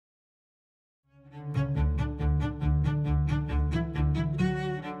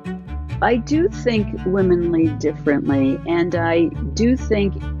I do think women lead differently, and I do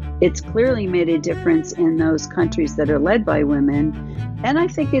think it's clearly made a difference in those countries that are led by women. And I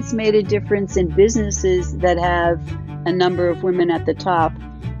think it's made a difference in businesses that have a number of women at the top,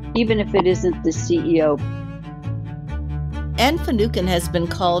 even if it isn't the CEO. Anne Finucane has been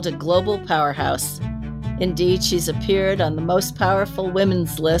called a global powerhouse. Indeed, she's appeared on the most powerful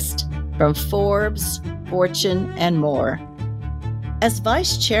women's list from Forbes, Fortune, and more. As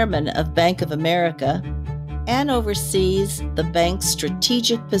vice chairman of Bank of America, Anne oversees the bank's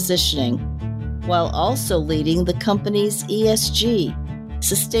strategic positioning while also leading the company's ESG,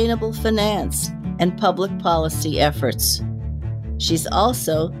 sustainable finance, and public policy efforts. She's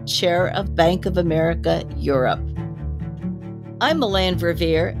also chair of Bank of America Europe. I'm Elaine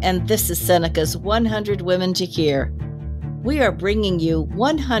Verveer, and this is Seneca's 100 Women to Hear. We are bringing you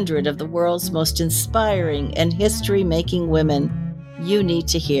 100 of the world's most inspiring and history-making women you need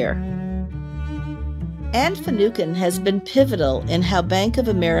to hear. Anne Finucane has been pivotal in how Bank of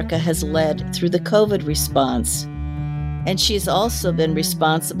America has led through the COVID response. And she's also been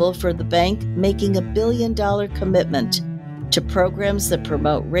responsible for the bank making a $1 billion commitment to programs that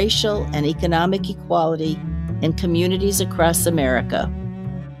promote racial and economic equality in communities across America.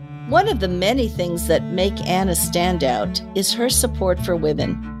 One of the many things that make Anne a standout is her support for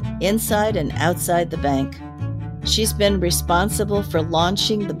women, inside and outside the bank. She's been responsible for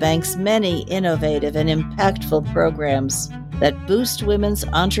launching the bank's many innovative and impactful programs that boost women's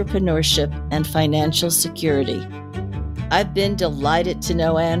entrepreneurship and financial security. I've been delighted to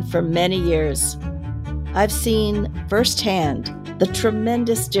know Anne for many years. I've seen firsthand the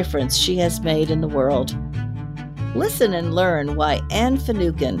tremendous difference she has made in the world. Listen and learn why Anne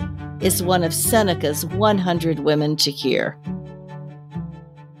Finucane is one of Seneca's 100 Women to Hear.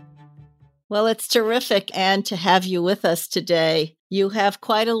 Well, it's terrific, Anne, to have you with us today. You have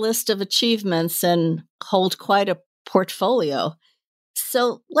quite a list of achievements and hold quite a portfolio.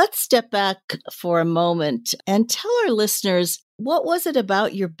 So let's step back for a moment and tell our listeners, what was it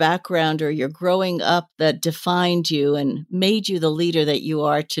about your background or your growing up that defined you and made you the leader that you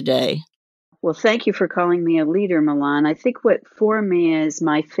are today? Well, thank you for calling me a leader, Milan. I think what formed me is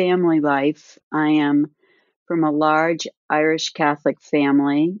my family life. I am from a large Irish Catholic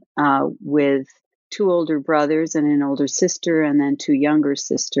family with two older brothers and an older sister, and then two younger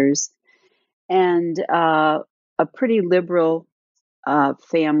sisters, and a pretty liberal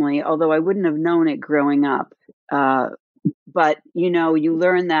family, although I wouldn't have known it growing up. But, you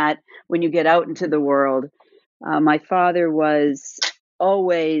learn that when you get out into the world. My father was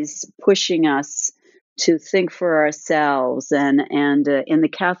always pushing us to think for ourselves. And in the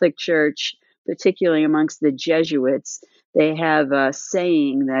Catholic Church, particularly amongst the Jesuits, they have a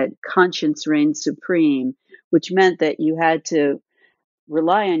saying that conscience reigns supreme, which meant that you had to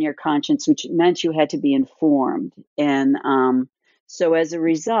rely on your conscience, which meant you had to be informed. And so as a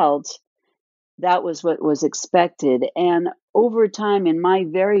result, that was what was expected. And over time, in my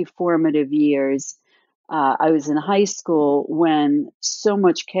very formative years, I was in high school when so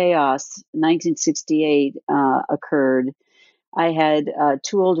much chaos, 1968, occurred. I had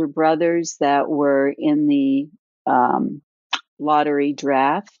two older brothers that were in the lottery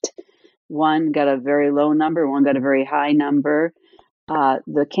draft. One got a very low number, one got a very high number.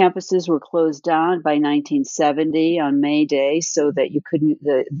 The campuses were closed down by 1970 on May Day, so that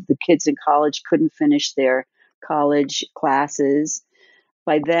the kids in college couldn't finish their college classes.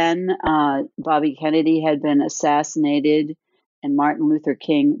 By then, Bobby Kennedy had been assassinated and Martin Luther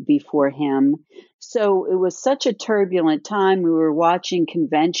King before him. So it was such a turbulent time. We were watching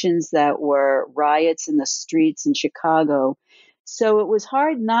conventions that were riots in the streets in Chicago. So it was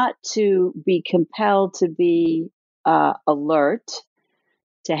hard not to be compelled to be alert,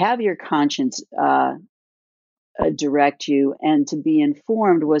 to have your conscience direct you, and to be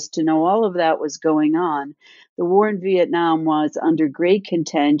informed was to know all of that was going on. The war in Vietnam was under great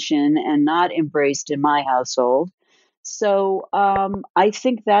contention and not embraced in my household. So I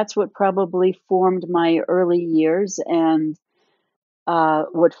think that's what probably formed my early years. And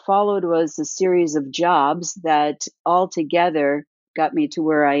what followed was a series of jobs that altogether got me to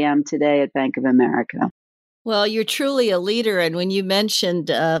where I am today at Bank of America. Well, you're truly a leader. And when you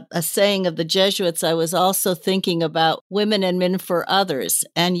mentioned a saying of the Jesuits, I was also thinking about women and men for others.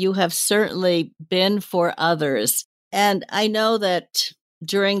 And you have certainly been for others. And I know that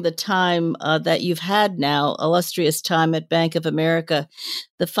during the time that you've had now, illustrious time at Bank of America,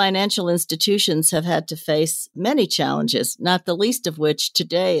 the financial institutions have had to face many challenges, not the least of which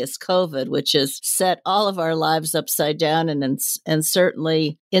today is COVID, which has set all of our lives upside down, and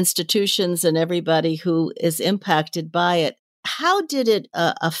certainly institutions and everybody who is impacted by it. How did it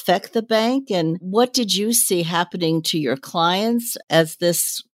affect the bank, and what did you see happening to your clients as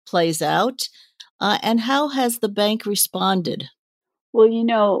this plays out? And how has the bank responded? Well,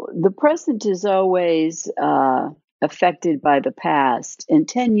 the present is always affected by the past. And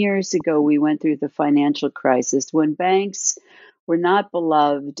 10 years ago, we went through the financial crisis when banks were not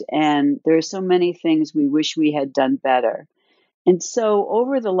beloved, and there are so many things we wish we had done better. And so,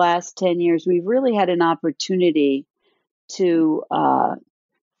 over the last 10 years, we've really had an opportunity to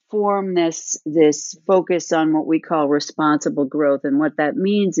form this focus on what we call responsible growth. And what that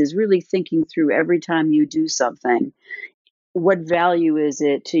means is really thinking through every time you do something, what value is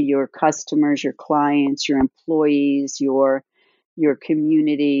it to your customers, your clients, your employees, your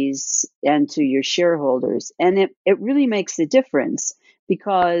communities, and to your shareholders. And it really makes a difference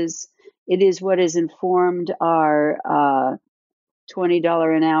because it is what has informed our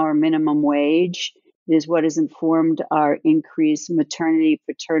 $20 an hour minimum wage. It is what has informed our increased maternity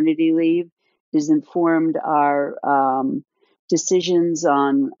paternity leave. It has informed our decisions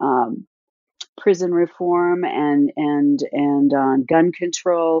on prison reform and on gun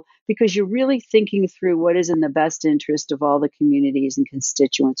control, because you're really thinking through what is in the best interest of all the communities and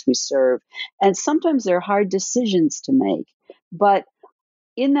constituents we serve. And sometimes they're hard decisions to make, but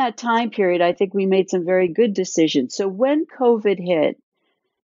in that time period, I think we made some very good decisions. So when COVID hit,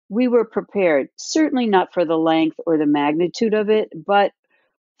 we were prepared, certainly not for the length or the magnitude of it, but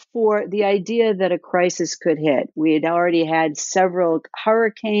for the idea that a crisis could hit. We had already had several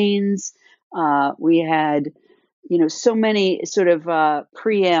hurricanes. We had, so many sort of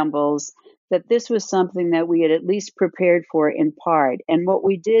preambles that this was something that we had at least prepared for in part. And what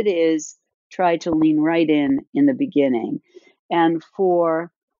we did is try to lean right in the beginning. And for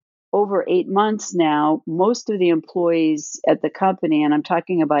over 8 months now, most of the employees at the company, and I'm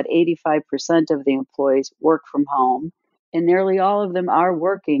talking about 85% of the employees, work from home, and nearly all of them are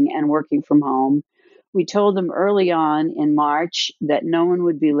working from home. We told them early on in March that no one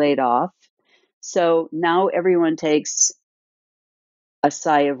would be laid off. So now everyone takes a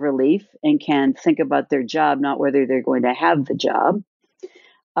sigh of relief and can think about their job, not whether they're going to have the job.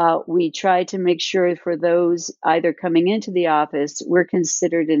 We try to make sure for those either coming into the office, we're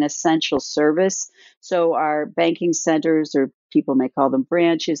considered an essential service. So our banking centers, or people may call them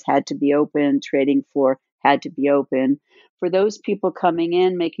branches, had to be open, trading floor had to be open. For those people coming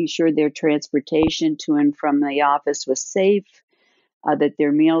in, making sure their transportation to and from the office was safe, that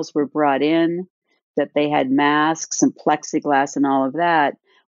their meals were brought in, that they had masks and plexiglass and all of that.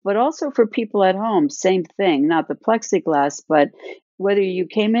 But also for people at home, same thing, not the plexiglass, but whether you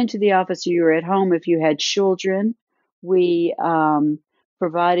came into the office or you were at home, if you had children, we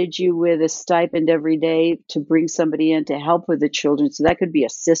provided you with a stipend every day to bring somebody in to help with the children. So that could be a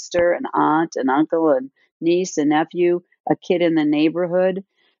sister, an aunt, an uncle, a niece, a nephew, a kid in the neighborhood,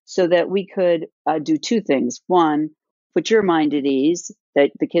 so that we could do two things. One, put your mind at ease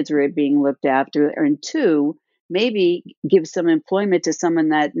that the kids were being looked after, and two, maybe give some employment to someone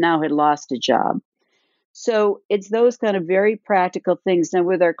that now had lost a job. So it's those kind of very practical things. Now,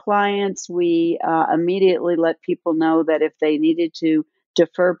 with our clients, we immediately let people know that if they needed to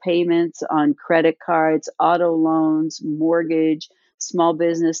defer payments on credit cards, auto loans, mortgage, small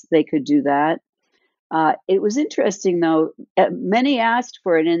business, they could do that. It was interesting, though. Many asked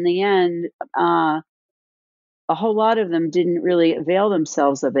for it. In the end, a whole lot of them didn't really avail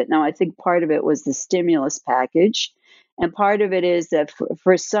themselves of it. Now, I think part of it was the stimulus package. And part of it is that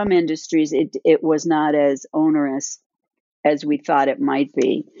for some industries, it was not as onerous as we thought it might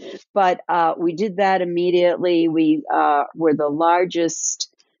be. But we did that immediately. We were the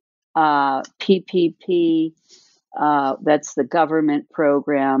largest PPP, that's the government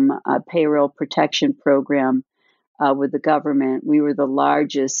program, payroll protection program with the government. We were the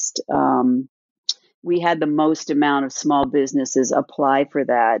largest. We had the most amount of small businesses apply for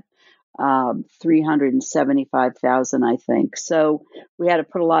that. 375,000, I think. So we had to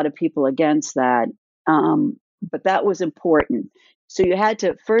put a lot of people against that. But that was important. So you had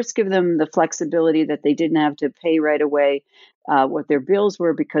to first give them the flexibility that they didn't have to pay right away what their bills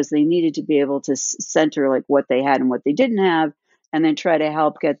were, because they needed to be able to center like what they had and what they didn't have, and then try to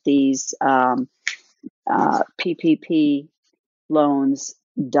help get these PPP loans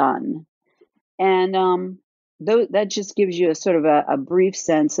done. And that just gives you a sort of a brief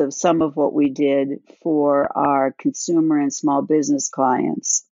sense of some of what we did for our consumer and small business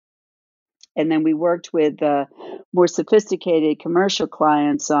clients. And then we worked with more sophisticated commercial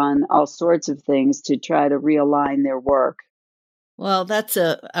clients on all sorts of things to try to realign their work. Well, that's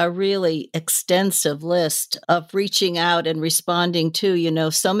a really extensive list of reaching out and responding to,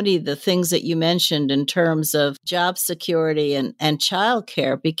 so many of the things that you mentioned in terms of job security and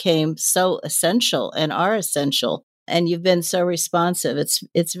childcare became so essential and are essential. And you've been so responsive.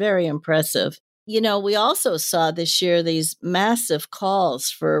 It's very impressive. We also saw this year these massive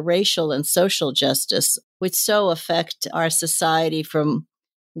calls for racial and social justice, which so affect our society from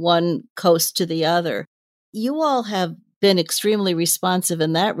one coast to the other. You all have been extremely responsive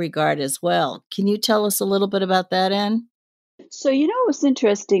in that regard as well. Can you tell us a little bit about that, Anne? So, it was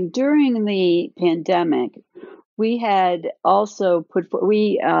interesting during the pandemic. We had also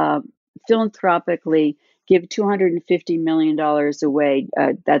we philanthropically give $250 million away.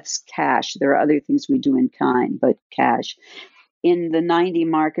 That's cash. There are other things we do in kind, but cash in the 90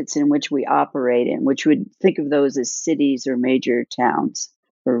 markets in which we operate in, which would think of those as cities or major towns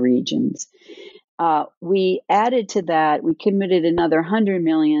or regions. We added to that, we committed another $100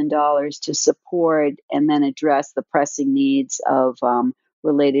 million to support and then address the pressing needs of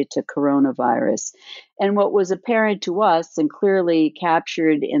related to coronavirus. And what was apparent to us and clearly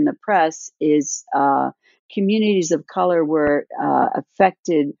captured in the press is communities of color were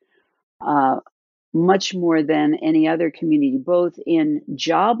affected much more than any other community, both in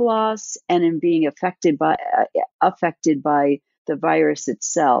job loss and in being affected by the virus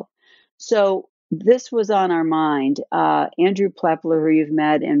itself. So this was on our mind. Andrew Plepler, who you've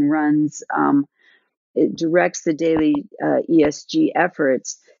met and directs the daily ESG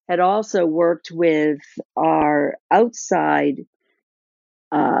efforts, had also worked with our outside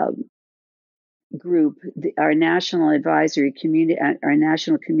group, our National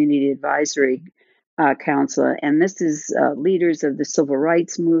Community Advisory Council, and this is leaders of the civil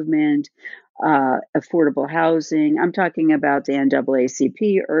rights movement, affordable housing. I'm talking about the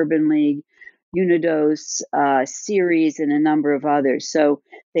NAACP, Urban League, Unidos, Ceres, and a number of others. So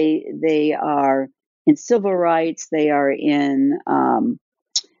they are in civil rights. They are in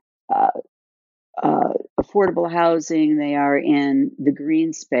affordable housing. They are in the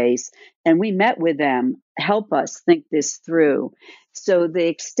green space. And we met with them, help us think this through. So the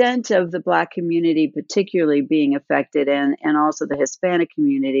extent of the Black community particularly being affected and also the Hispanic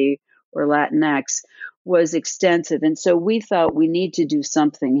community or Latinx was extensive. And so we thought we need to do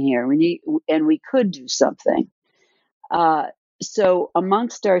something here. We could do something. So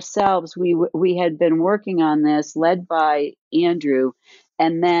amongst ourselves, we had been working on this, led by Andrew,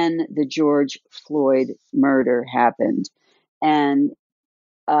 and then the George Floyd murder happened. And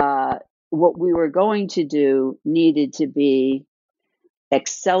what we were going to do needed to be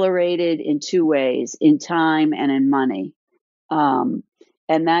accelerated in two ways, in time and in money.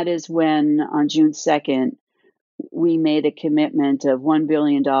 And that is when, on June 2nd, we made a commitment of $1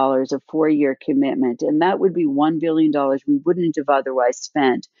 billion, a 4-year commitment, and that would be $1 billion we wouldn't have otherwise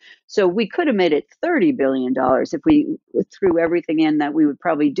spent. So we could have made it $30 billion if we threw everything in that we would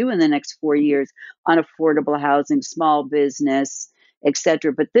probably do in the next 4 years on affordable housing, small business,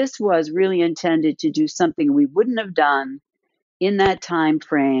 etc. But this was really intended to do something we wouldn't have done in that time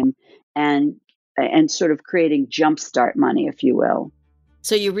frame and sort of creating jumpstart money, if you will.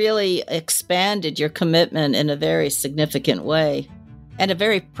 So you really expanded your commitment in a very significant way and a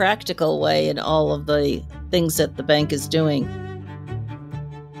very practical way in all of the things that the bank is doing.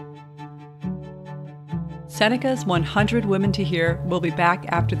 Seneca's 100 Women to Hear will be back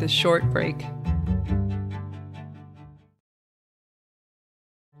after this short break.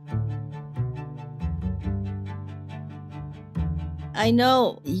 I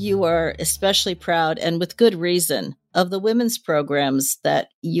know you are especially proud, and with good reason, of the women's programs that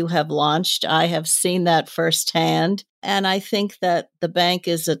you have launched. I have seen that firsthand, and I think that the bank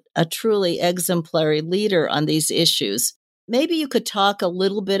is a truly exemplary leader on these issues. Maybe you could talk a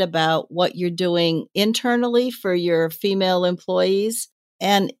little bit about what you're doing internally for your female employees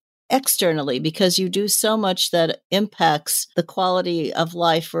and externally, because you do so much that impacts the quality of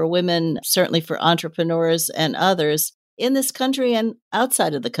life for women, certainly for entrepreneurs and others in this country and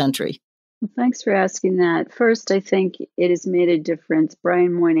outside of the country. Well, thanks for asking that. First, I think it has made a difference.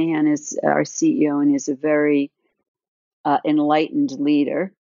 Brian Moynihan is our CEO and is a very enlightened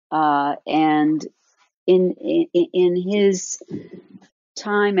leader. And in his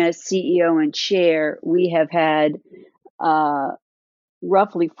time as CEO and chair, we have had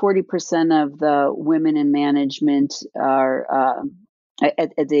roughly 40% of the women in management are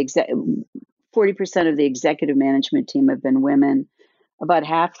at the 40% of the executive management team have been women. About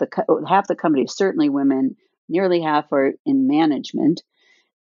half the company is certainly women. Nearly half are in management.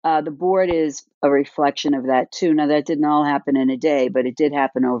 The board is a reflection of that too. Now, that didn't all happen in a day, but it did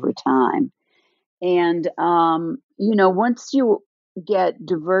happen over time. And once you get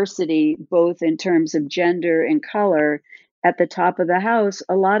diversity, both in terms of gender and color, at the top of the house,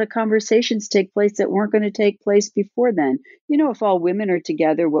 a lot of conversations take place that weren't going to take place before then. If all women are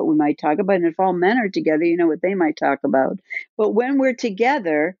together, what we might talk about, and if all men are together, what they might talk about. But when we're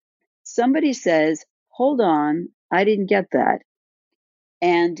together, somebody says, hold on, I didn't get that.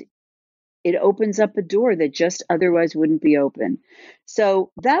 And it opens up a door that just otherwise wouldn't be open.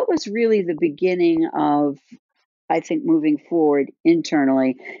 So that was really the beginning of, I think, moving forward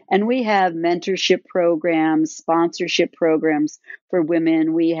internally. And we have mentorship programs, sponsorship programs for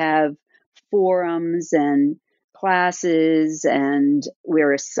women. We have forums and classes, and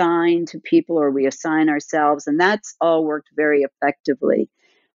we're assigned to people or we assign ourselves. And that's all worked very effectively.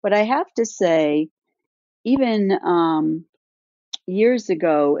 But I have to say, even years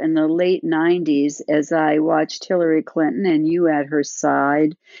ago in the late 90s, as I watched Hillary Clinton and you at her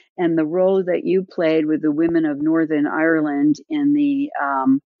side, and the role that you played with the women of Northern Ireland in the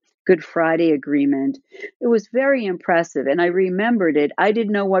Good Friday Agreement, it was very impressive. And I remembered it. I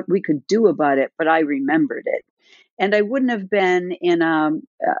didn't know what we could do about it, but I remembered it. And I wouldn't have been in an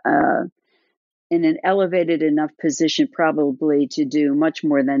elevated enough position probably to do much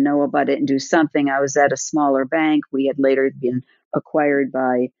more than know about it and do something. I was at a smaller bank. We had later been acquired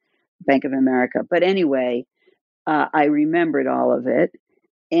by Bank of America. But anyway, I remembered all of it.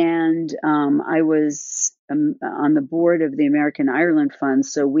 And I was on the board of the American Ireland Fund.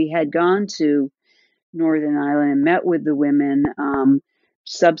 So we had gone to Northern Ireland and met with the women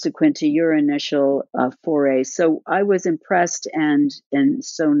subsequent to your initial foray. So I was impressed and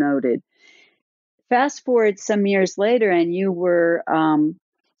so noted. Fast forward some years later, and you were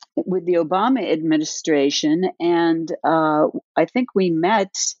with the Obama administration, and I think we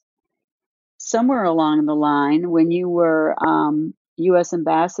met somewhere along the line when you were U.S.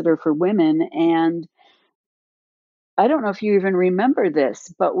 Ambassador for Women. And I don't know if you even remember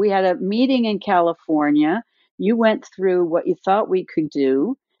this, but we had a meeting in California. You went through what you thought we could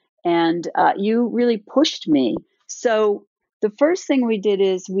do, and you really pushed me. So the first thing we did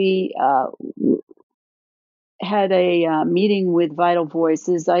is we had a meeting with Vital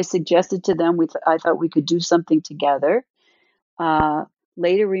Voices. I suggested to them I thought we could do something together.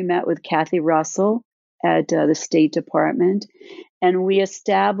 Later, we met with Kathy Russell at the State Department, and we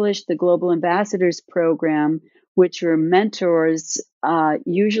established the Global Ambassadors Program, which are mentors,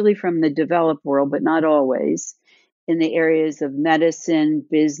 usually from the developed world, but not always, in the areas of medicine,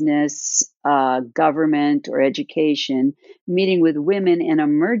 business, government, or education, meeting with women in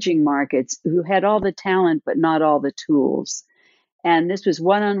emerging markets who had all the talent but not all the tools. And this was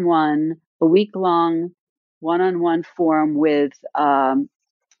one-on-one, a week-long one-on-one forum with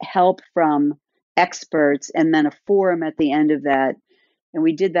help from experts, and then a forum at the end of that. And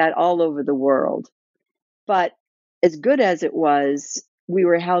we did that all over the world. But as good as it was, we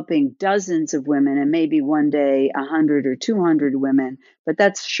were helping dozens of women and maybe one day 100 or 200 women, but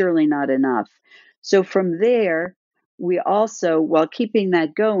that's surely not enough. So from there, we also, while keeping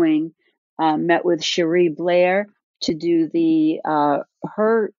that going, met with Cherie Blair to do the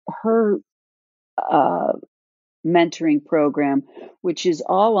her mentoring program, which is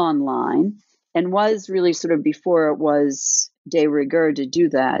all online and was really sort of before it was de rigueur to do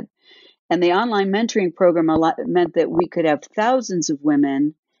that. And the online mentoring program meant that we could have thousands of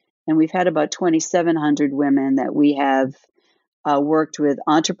women, and we've had about 2,700 women that we have worked with,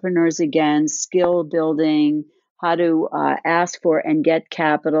 entrepreneurs again, skill building, how to ask for and get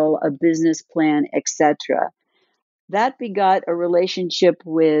capital, a business plan, etc. That begot a relationship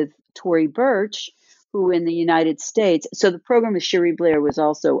with Tory Burch, who in the United States, so the program with Cherie Blair was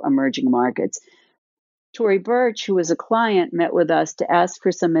also emerging markets. Tory Burch, who was a client, met with us to ask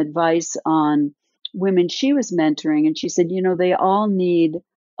for some advice on women she was mentoring. And she said, they all need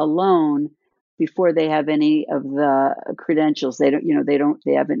a loan before they have any of the credentials. They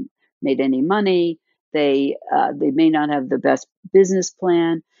haven't made any money. They may not have the best business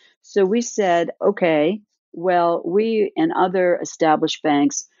plan. So we said, okay, well, we and other established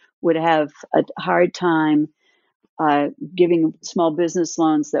banks would have a hard time giving small business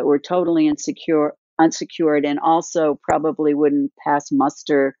loans that were totally unsecured, and also probably wouldn't pass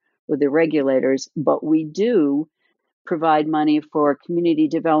muster with the regulators. But we do provide money for community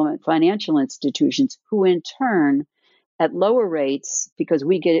development financial institutions, who in turn, at lower rates, because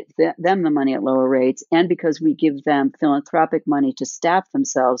we get them the money at lower rates, and because we give them philanthropic money to staff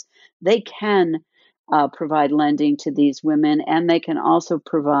themselves, they can provide lending to these women, and they can also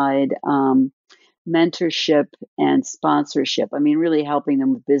provide mentorship and sponsorship. I mean, really helping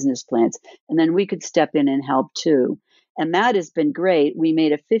them with business plans. And then we could step in and help too. And that has been great. We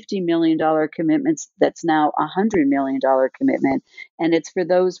made a $50 million commitment that's now a $100 million commitment. And it's for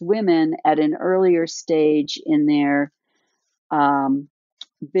those women at an earlier stage in their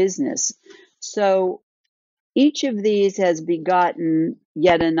business. So each of these has begotten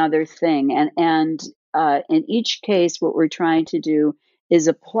yet another thing. And in each case, what we're trying to do is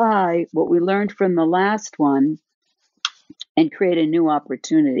apply what we learned from the last one and create a new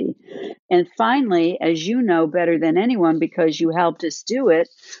opportunity. And finally, as you know better than anyone, because you helped us do it,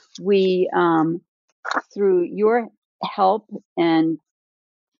 we, through your help and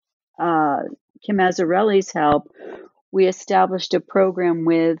Kim Azzarelli's help, we established a program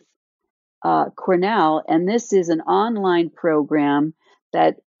with Cornell, and this is an online program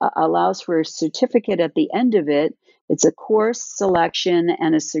that allows for a certificate at the end of it. It's a course selection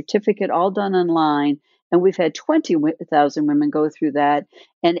and a certificate all done online. And we've had 20,000 women go through that.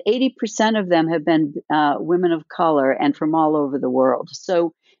 And 80% of them have been women of color and from all over the world.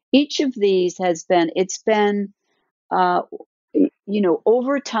 So each of these it's been,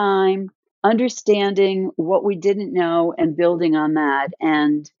 over time, understanding what we didn't know and building on that.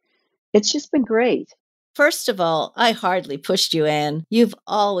 And it's just been great. First of all, I hardly pushed you, Anne. You've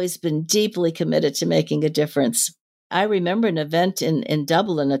always been deeply committed to making a difference. I remember an event in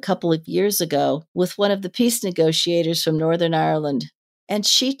Dublin a couple of years ago with one of the peace negotiators from Northern Ireland, and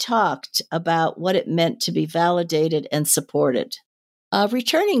she talked about what it meant to be validated and supported.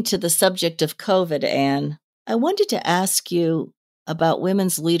 Returning to the subject of COVID, Anne, I wanted to ask you about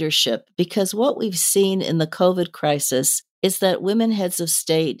women's leadership, because what we've seen in the COVID crisis is that women heads of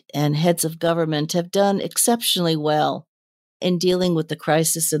state and heads of government have done exceptionally well in dealing with the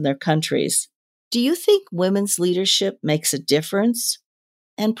crisis in their countries. Do you think women's leadership makes a difference?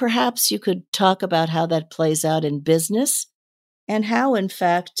 And perhaps you could talk about how that plays out in business and how, in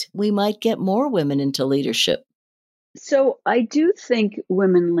fact, we might get more women into leadership. So I do think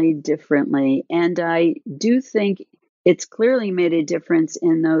women lead differently, and I do think it's clearly made a difference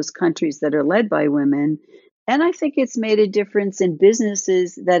in those countries that are led by women. And I think it's made a difference in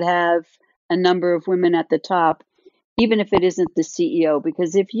businesses that have a number of women at the top, even if it isn't the CEO,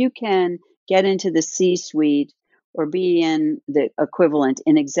 because if you can get into the C-suite or be in the equivalent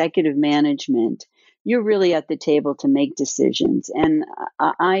in executive management, you're really at the table to make decisions. And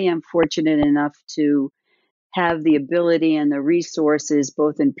I am fortunate enough to have the ability and the resources,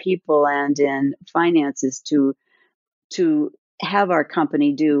 both in people and in finances, to have our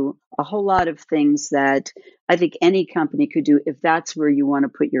company do a whole lot of things that I think any company could do if that's where you want to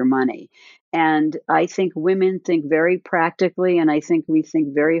put your money. And I think women think very practically, and I think we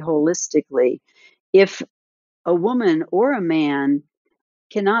think very holistically. If a woman or a man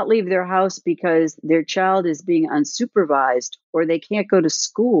cannot leave their house because their child is being unsupervised, or they can't go to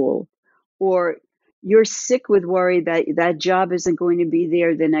school, or you're sick with worry that that job isn't going to be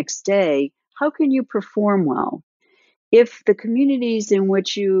there the next day, how can you perform well? If the communities in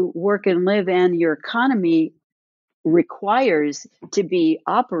which you work and live and your economy requires to be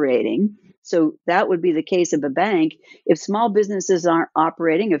operating, so that would be the case of a bank. If small businesses aren't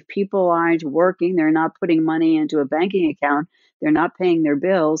operating, if people aren't working, they're not putting money into a banking account, they're not paying their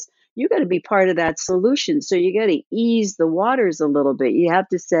bills, you got to be part of that solution. So you got to ease the waters a little bit. You have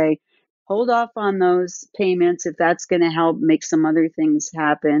to say, hold off on those payments if that's going to help make some other things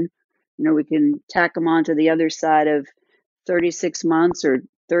happen. We can tack them on to the other side of 36 months or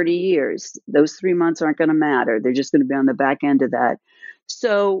 30 years. Those 3 months aren't going to matter. They're just going to be on the back end of that.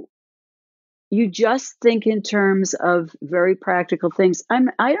 So you just think in terms of very practical things.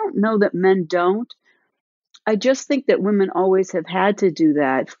 I don't know that men don't. I just think that women always have had to do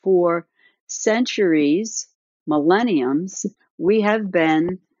that for centuries, millenniums. We have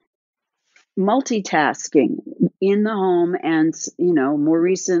been multitasking in the home and, more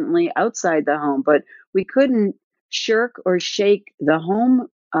recently outside the home, but we couldn't shirk or shake the home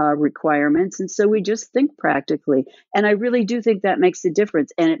requirements. And so we just think practically. And I really do think that makes a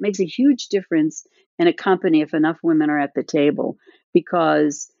difference. And it makes a huge difference in a company if enough women are at the table,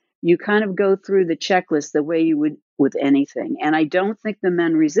 because you kind of go through the checklist the way you would with anything. And I don't think the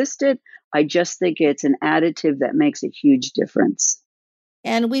men resist it. I just think it's an additive that makes a huge difference.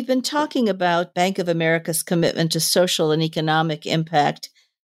 And we've been talking about Bank of America's commitment to social and economic impact.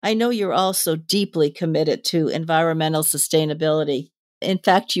 I know you're also deeply committed to environmental sustainability. In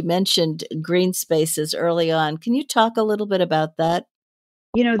fact, you mentioned green spaces early on. Can you talk a little bit about that?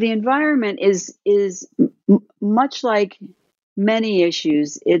 The environment is much like many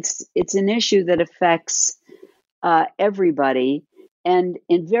issues. It's an issue that affects everybody, and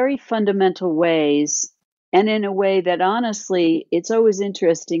in very fundamental ways. and in a way that honestly, it's always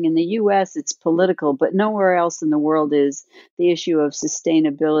interesting. In the US, it's political, but nowhere else in the world is the issue of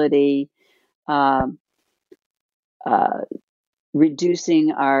sustainability, uh, uh,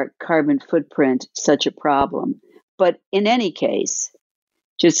 reducing our carbon footprint, such a problem. But in any case,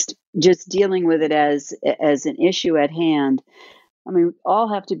 just dealing with it as an issue at hand. I mean, we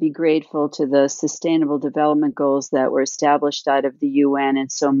all have to be grateful to the Sustainable Development Goals that were established out of the UN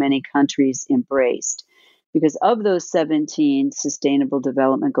and so many countries embraced. Because of those 17 Sustainable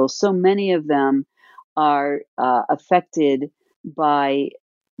Development Goals, so many of them are affected by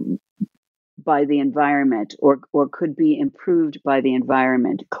the environment, or could be improved by the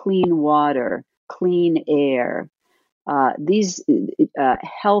environment. Clean water, clean air, these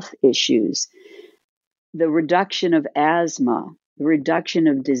health issues, the reduction of asthma, the reduction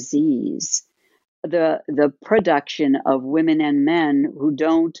of disease, the production of women and men who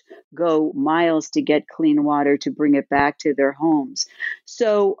don't go miles to get clean water to bring it back to their homes.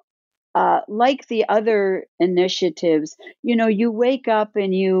 So, like the other initiatives, you wake up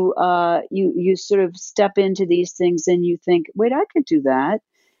and you sort of step into these things and you think, wait, I could do that.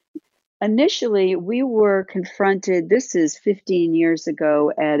 Initially, we were confronted, this is 15 years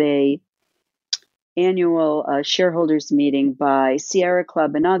ago, at a annual shareholders meeting by Sierra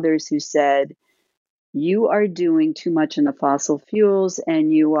Club and others who said, you are doing too much in the fossil fuels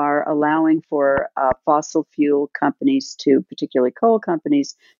and you are allowing for fossil fuel companies to, particularly coal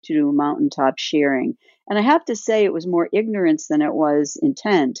companies, to do mountaintop sharing. And I have to say it was more ignorance than it was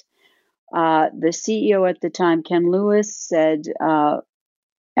intent. The CEO at the time, Ken Lewis,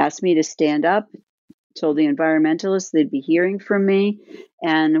 asked me to stand up, told the environmentalists they'd be hearing from me.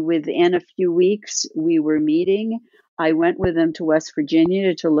 And within a few weeks, we were meeting. I went with them to West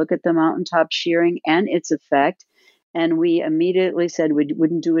Virginia to look at the mountaintop shearing and its effect. And we immediately said we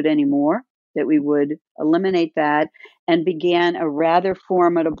wouldn't do it anymore, that we would eliminate that, and began a rather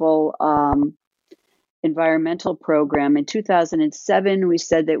formidable environmental program. In 2007, we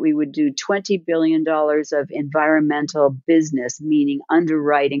said that we would do $20 billion of environmental business, meaning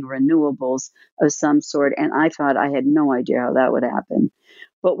underwriting renewables of some sort. And I thought I had no idea how that would happen.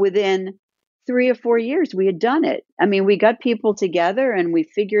 But within 3 or 4 years, we had done it. I mean, we got people together and we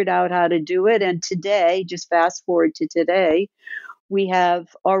figured out how to do it. And today, just fast forward to today, we have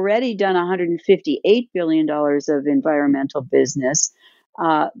already done $158 billion of environmental business.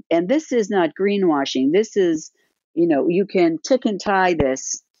 And this is not greenwashing. This is, you can tick and tie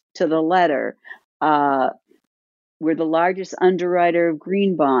this to the letter. We're the largest underwriter of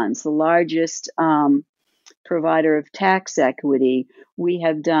green bonds, the largest provider of tax equity. We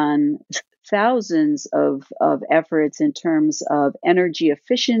have done thousands of efforts in terms of energy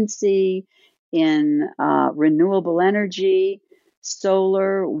efficiency, in renewable energy,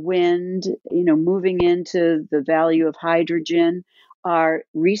 solar, wind, moving into the value of hydrogen. Our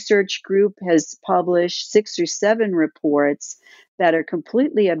research group has published 6 or 7 reports that are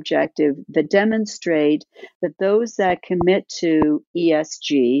completely objective, that demonstrate that those that commit to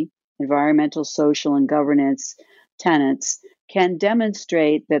ESG, environmental, social, and governance tenets, can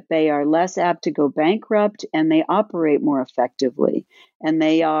demonstrate that they are less apt to go bankrupt and they operate more effectively. And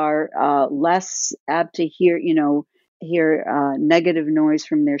they are less apt to hear negative noise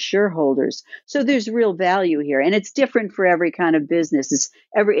from their shareholders. So there's real value here, and it's different for every kind of business.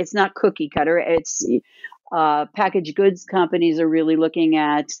 It's not cookie cutter. It's packaged goods companies are really looking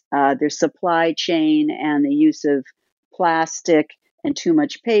at their supply chain and the use of plastic and too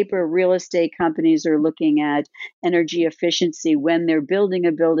much paper. Real estate companies are looking at energy efficiency when they're building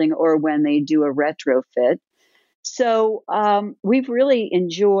a building or when they do a retrofit. So we've really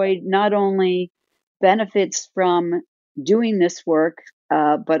enjoyed not only benefits from doing this work,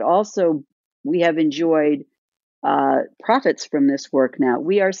 but also we have enjoyed profits from this work now.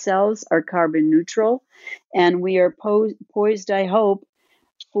 We ourselves are carbon neutral, and we are poised, I hope,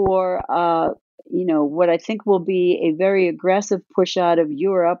 for what I think will be a very aggressive push out of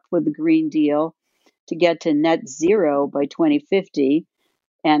Europe with the Green Deal to get to net zero by 2050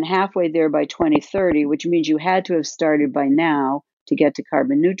 and halfway there by 2030, which means you had to have started by now to get to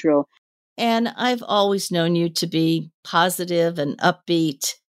carbon neutral. And I've always known you to be positive and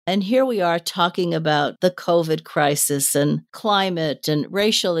upbeat. And here we are talking about the COVID crisis and climate and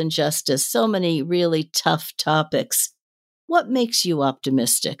racial injustice, so many really tough topics. What makes you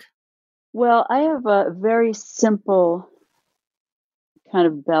optimistic? Well, I have a very simple kind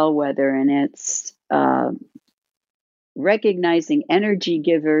of bellwether, and it's recognizing energy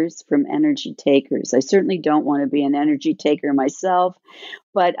givers from energy takers. I certainly don't want to be an energy taker myself,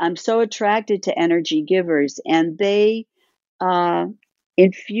 but I'm so attracted to energy givers, and they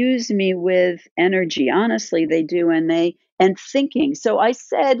infuse me with energy. Honestly, they do. And thinking. So I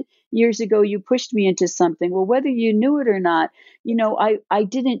said years ago, you pushed me into something. Well, whether you knew it or not, I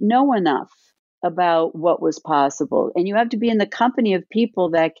didn't know enough about what was possible. And you have to be in the company of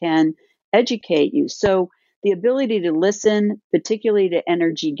people that can educate you. So the ability to listen, particularly to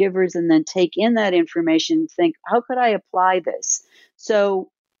energy givers, and then take in that information and think, how could I apply this?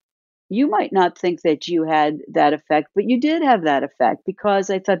 So you might not think that you had that effect, but you did have that effect, because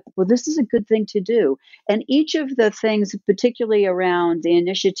I thought, well, this is a good thing to do. And each of the things, particularly around the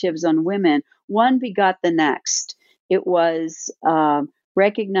initiatives on women, one begot the next. It was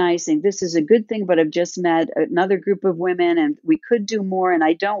recognizing this is a good thing, but I've just met another group of women and we could do more. And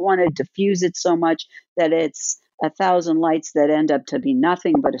I don't want to diffuse it so much that it's 1,000 lights that end up to be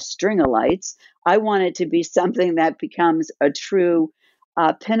nothing but a string of lights. I want it to be something that becomes a true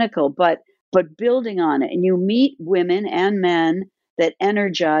pinnacle, but building on it. And you meet women and men that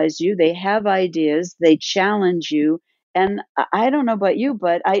energize you. They have ideas. They challenge you. And I don't know about you,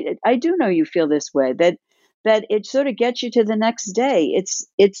 but I do know you feel this way, that it sort of gets you to the next day.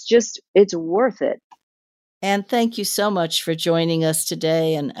 It's worth it. And thank you so much for joining us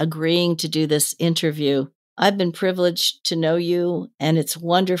today and agreeing to do this interview. I've been privileged to know you, and it's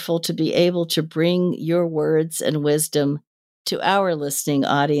wonderful to be able to bring your words and wisdom to our listening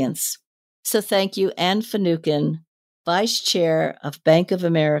audience. So thank you, Anne Finucane, Vice Chair of Bank of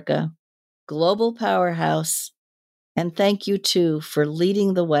America, Global Powerhouse, and thank you, too, for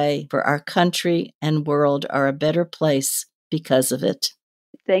leading the way for our country and world are a better place because of it.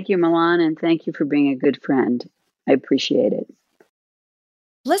 Thank you, Milan, and thank you for being a good friend. I appreciate it.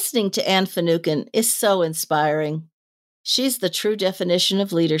 Listening to Anne Finucane is so inspiring. She's the true definition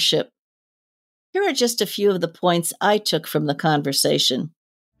of leadership. Here are just a few of the points I took from the conversation.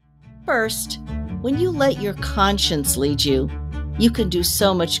 First, when you let your conscience lead you, you can do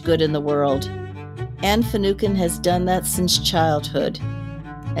so much good in the world. Anne Finucane has done that since childhood.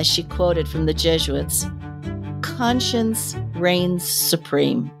 As she quoted from the Jesuits, "Conscience reigns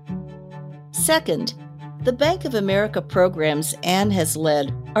supreme." Second, the Bank of America programs Anne has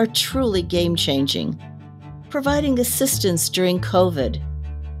led are truly game-changing, providing assistance during COVID,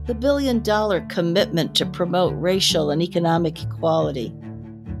 the $1 billion commitment to promote racial and economic equality,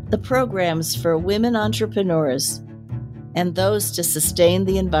 the programs for women entrepreneurs, and those to sustain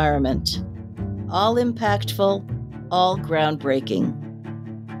the environment. All impactful, all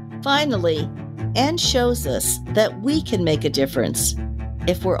groundbreaking. Finally, Anne shows us that we can make a difference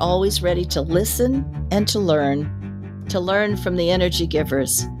if we're always ready to listen and to learn from the energy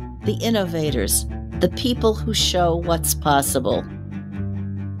givers, the innovators, the people who show what's possible.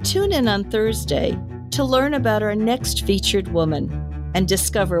 Tune in on Thursday to learn about our next featured woman and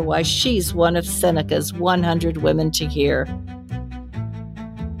discover why she's one of Seneca's 100 Women to Hear.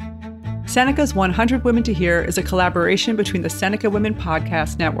 Seneca's 100 Women to Hear is a collaboration between the Seneca Women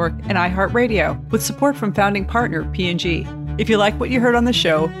Podcast Network and iHeartRadio, with support from founding partner P&G. If you like what you heard on the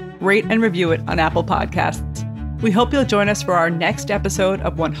show, rate and review it on Apple Podcasts. We hope you'll join us for our next episode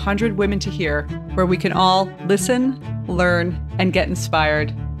of 100 Women to Hear, where we can all listen, learn, and get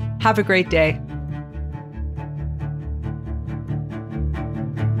inspired. Have a great day.